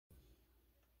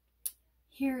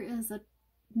Here is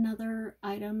another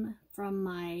item from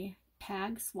my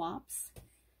tag swaps.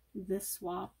 This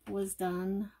swap was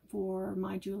done for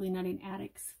my Julie Nutting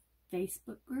Addicts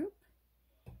Facebook group.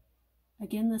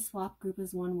 Again, the swap group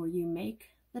is one where you make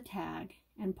the tag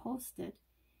and post it,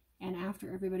 and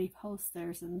after everybody posts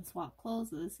theirs and the swap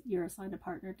closes, you're assigned a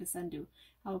partner to send to.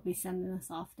 I will be sending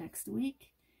this off next week.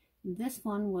 This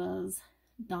one was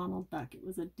Donald Duck. It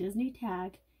was a Disney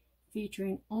tag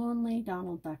featuring only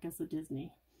Donald Duck as a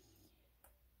Disney.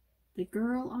 The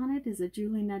girl on it is a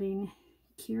Julie Nutting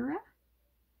Keira.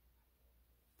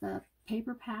 The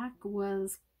paper pack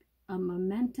was a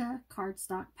Mementa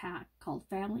cardstock pack called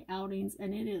Family Outings,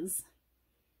 and it is,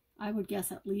 I would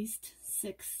guess, at least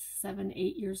 6, 7,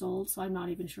 8 years old, so I'm not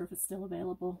even sure if it's still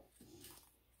available.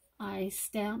 I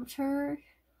stamped her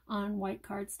on white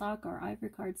cardstock or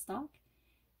ivory cardstock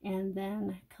and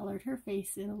then colored her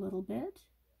face in a little bit.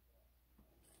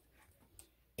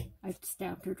 I've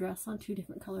stamped her dress on 2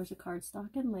 different colors of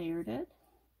cardstock and layered it.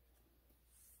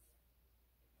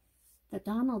 The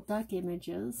Donald Duck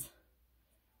images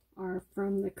are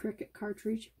from the Cricut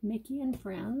Cartridge Mickey and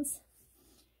Friends.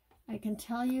 I can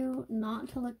tell you not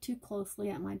to look too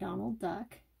closely at my Donald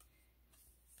Duck.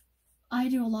 I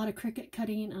do a lot of Cricut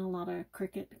cutting and a lot of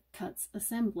Cricut cuts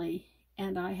assembly,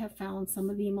 and I have found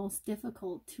some of the most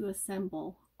difficult to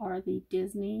assemble are the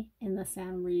Disney and the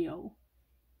Sanrio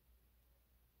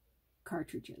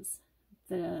cartridges.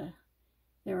 There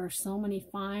are so many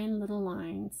fine little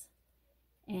lines,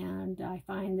 and I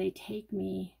find they take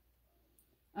me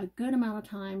a good amount of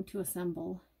time to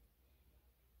assemble,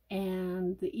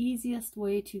 and the easiest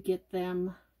way to get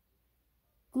them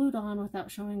glued on without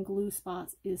showing glue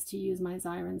spots is to use my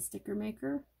Xyron sticker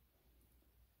maker.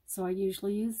 So I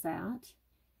usually use that.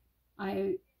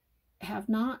 I have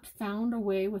not found a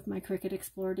way with my Cricut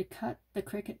Explorer to cut the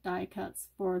Cricut die cuts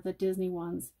for the Disney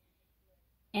ones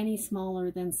any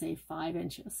smaller than, say, 5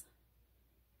 inches.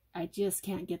 I just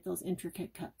can't get those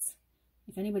intricate cuts.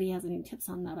 If anybody has any tips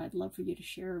on that, I'd love for you to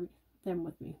share them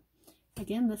with me.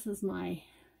 Again, this is my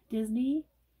Disney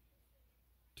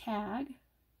tag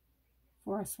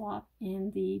for a swap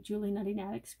in the Julie Nutting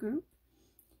Addicts group.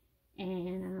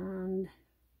 And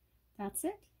that's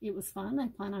it. It was fun. I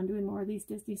plan on doing more of these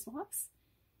Disney swaps.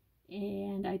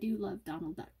 And I do love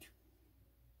Donald Duck.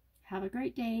 Have a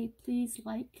great day. Please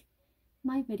like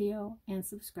my video and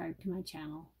subscribe to my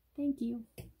channel. Thank you.